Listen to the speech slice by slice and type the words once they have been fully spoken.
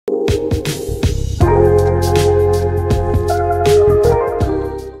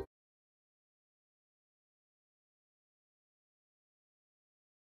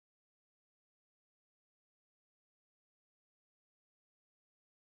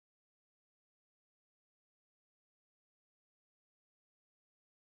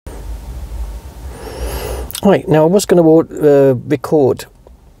Right, now I was going to record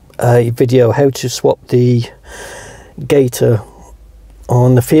a video how to swap the gaiter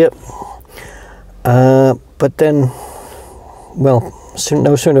on the Fiat, but then, well,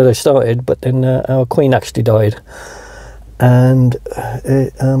 no sooner I started, but then our Queen actually died, and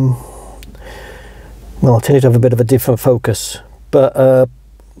well, I tended to have a bit of a different focus, but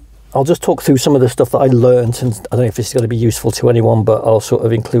I'll just talk through some of the stuff that I learned, and I don't know if this is going to be useful to anyone, but I'll sort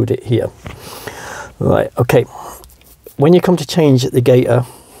of include it here. Right, okay, when you come to change the gaiter,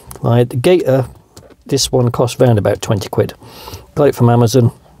 right, the gaiter, this one costs around about 20 quid. Got it from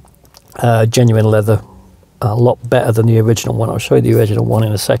Amazon, genuine leather, a lot better than the original one. I'll show you the original one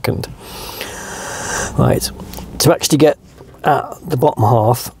in a second. Right, to actually get at the bottom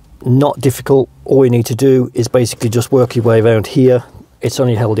half, not difficult. All you need to do is basically just work your way around here. It's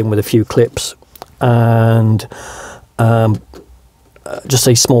only held in with a few clips, and just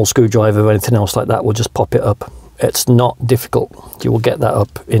a small screwdriver or anything else like that will just pop it up. It's not difficult. You will get that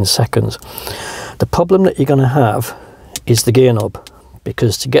up in seconds. The problem that you're going to have is the gear knob,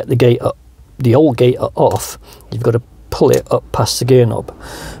 because to get the gaiter, the old gaiter off, you've got to pull it up past the gear knob.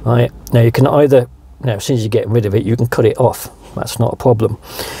 Right, now you can either, now as soon as you're getting rid of it, you can cut it off. That's not a problem.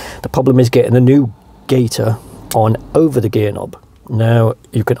 The problem is getting the new gaiter on over the gear knob. Now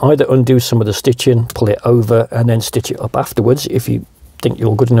you can either undo some of the stitching, pull it over, and then stitch it up afterwards if you think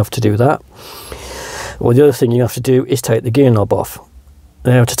you're good enough to do that. Or the other thing you have to do is take the gear knob off.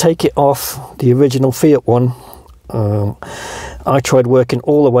 Now to take it off the original Fiat one, I tried working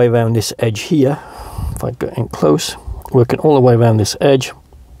all the way around this edge here. If I get in close, working all the way around this edge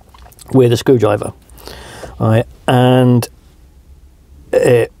with a screwdriver. Right, and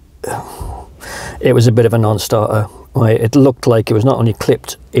it was a bit of a non-starter. Right, it looked like it was not only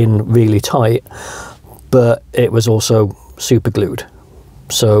clipped in really tight, but it was also super glued.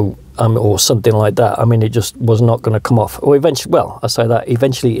 So or something like that. I mean, it just was not going to come off. Or eventually, well, I say that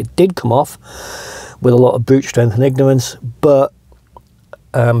eventually it did come off with a lot of brute strength and ignorance. But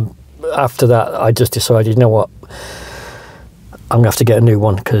after that, I just decided, you know what, I'm gonna have to get a new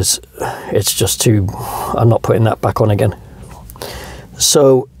one, because it's just too, I'm not putting that back on again.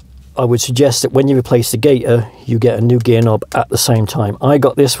 So I would suggest that when you replace the gaiter, you get a new gear knob at the same time. I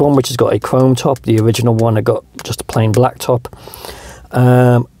got this one, which has got a chrome top. The original one, I got just a plain black top.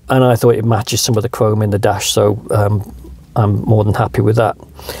 And I thought it matches some of the chrome in the dash, so I'm more than happy with that.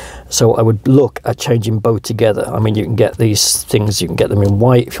 So I would look at changing both together. I mean, you can get these things, you can get them in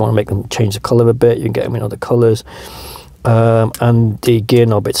white if you want to make them change the colour a bit, you can get them in other colours. And the gear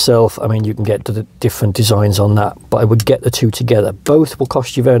knob itself, I mean, you can get the different designs on that, but I would get the two together. Both will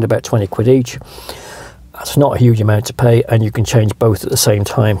cost you around about 20 quid each. That's not a huge amount to pay, and you can change both at the same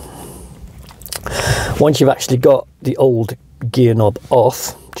time. Once you've actually got the old gear knob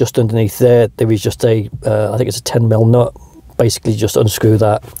off, just underneath there is just a I think it's a 10mm nut. Basically just unscrew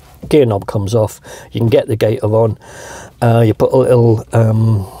that, gear knob comes off, you can get the gaiter on. You put a little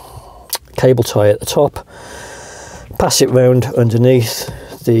cable tie at the top, pass it round underneath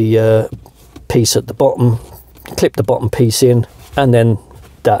the piece at the bottom, clip the bottom piece in, and then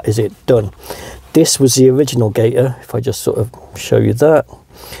that is it, done. This was the original gaiter. If I just sort of show you that,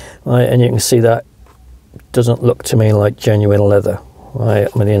 right, and you can see that doesn't look to me like genuine leather. Right,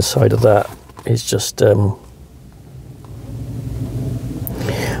 I mean, the inside of that is just I'm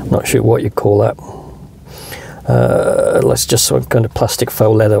not sure what you call that. Let's just some kind of plastic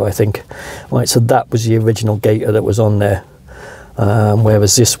faux leather, I think. Right, so that was the original gaiter that was on there,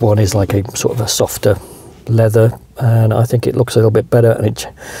 whereas this one is like a sort of a softer leather, and I think it looks a little bit better. And it,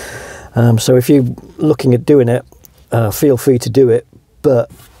 so if you're looking at doing it, feel free to do it, but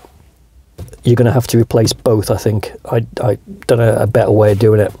you're going to have to replace both, I think. I don't know a better way of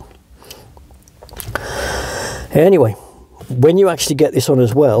doing it. Anyway, when you actually get this on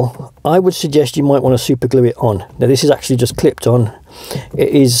as well, I would suggest you might want to super glue it on. Now this is actually just clipped on. It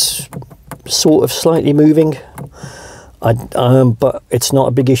is sort of slightly moving, but it's not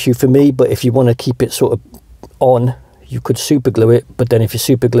a big issue for me. But if you want to keep it sort of on, you could super glue it, but then if you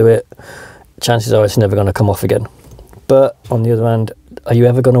super glue it, chances are it's never going to come off again. But on the other hand, are you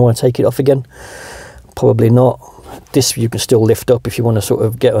ever going to want to take it off again? Probably not. This you can still lift up if you want to sort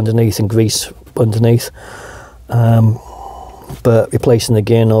of get underneath and grease underneath. But replacing the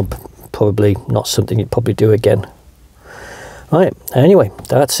gear knob, probably not something you'd probably do again. Right, anyway,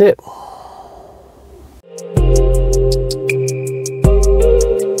 that's it.